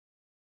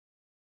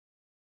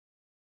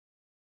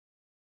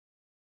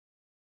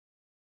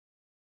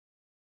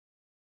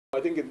I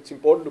think it's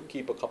important to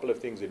keep a couple of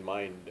things in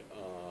mind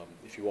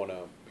if you want to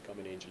become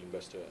an angel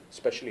investor,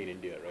 especially in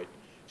India, right?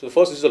 So the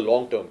first is a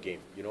long-term game.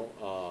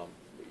 It'll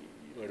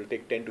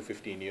take 10 to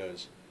 15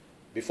 years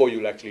before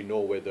you'll actually know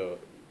whether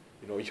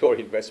your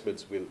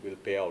investments will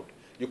pay out.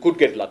 You could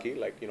get lucky,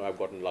 like I've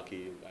gotten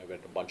lucky. I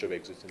got a bunch of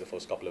exits in the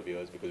first couple of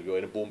years because we were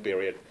in a boom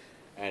period,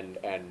 and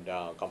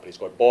companies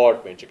got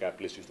bought. Venture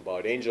capitalists used to buy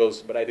out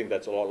angels, but I think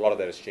that's a lot of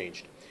that has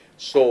changed.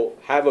 So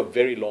have a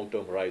very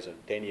long-term horizon,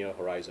 10-year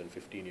horizon,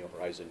 15-year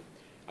horizon.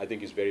 I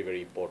think is very,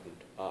 very important.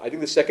 I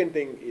think the second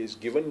thing is,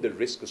 given the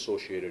risk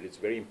associated, it's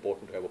very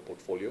important to have a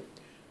portfolio.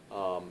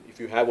 If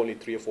you have only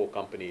 3 or 4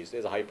 companies,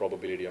 there's a high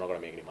probability you're not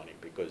going to make any money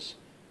because,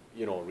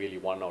 really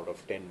 1 out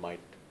of 10 might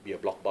be a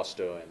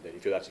blockbuster, and then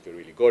if you're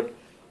really good,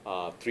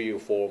 3 or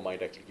 4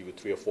 might actually give you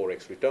 3 or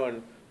 4x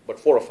return, but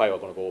 4 or 5 are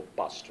going to go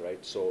bust,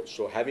 right? So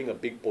having a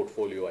big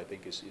portfolio, I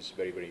think, is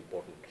very, very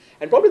important.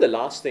 And probably the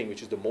last thing,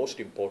 which is the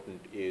most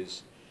important,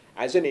 is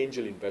as an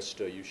angel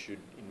investor, you should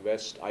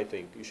invest. I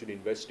think you should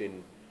invest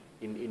in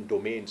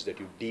domains that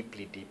you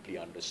deeply, deeply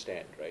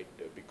understand, right?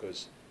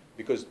 Because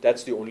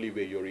that's the only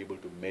way you're able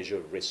to measure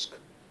risk.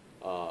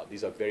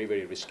 These are very,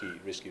 very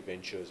risky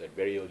ventures at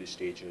very early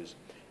stages,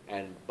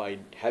 and by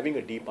having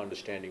a deep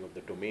understanding of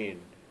the domain,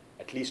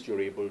 at least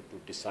you're able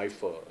to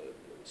decipher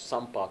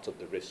some parts of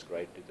the risk,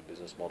 right? Is the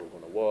business model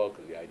going to work?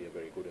 Is the idea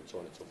very good, and so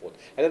on and so forth?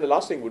 And then the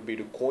last thing would be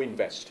to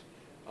co-invest,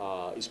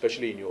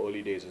 especially in your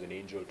early days as an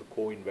angel, to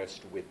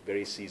co-invest with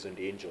very seasoned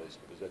angels,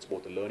 because that's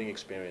both a learning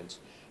experience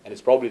and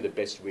it's probably the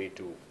best way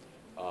to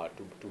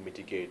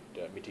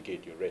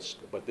mitigate your risk.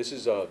 But this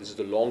is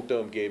a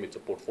long-term game. It's a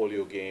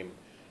portfolio game,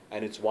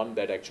 and it's one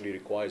that actually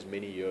requires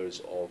many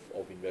years of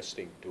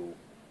investing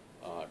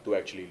to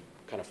actually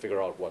kind of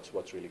figure out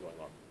what's really going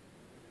on.